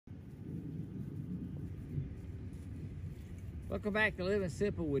Welcome back to Living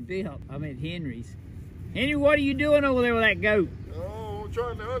Simple with Dip. I'm at Henry's. Henry, what are you doing over there with that goat? Oh, I'm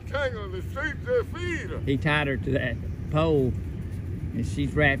trying to untangle the street to feed her. He tied her to that pole, and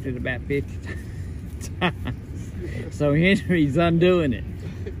she's wrapped it about 50 times. So Henry's undoing it.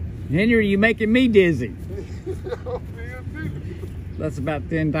 Henry, you making me dizzy. That's about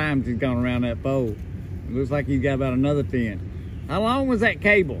 10 times he's gone around that pole. It looks like he's got about another 10. How long was that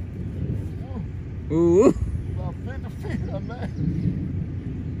cable? Ooh. About 50 feet on that.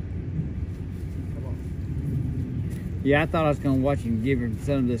 Come on. Yeah, I thought I was going to watch him give him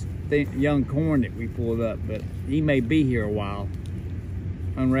some of this young corn that we pulled up, but he may be here a while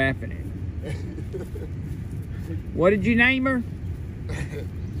unwrapping it. What did you name her? I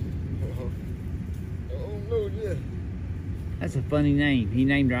don't know yet. That's a funny name. He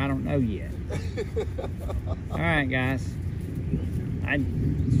named her I don't know yet. All right, guys. I'd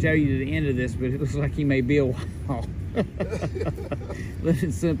show you the end of this, but it looks like he may be a while.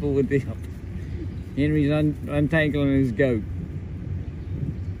 Living Simple with Dip. Henry's untangling his goat.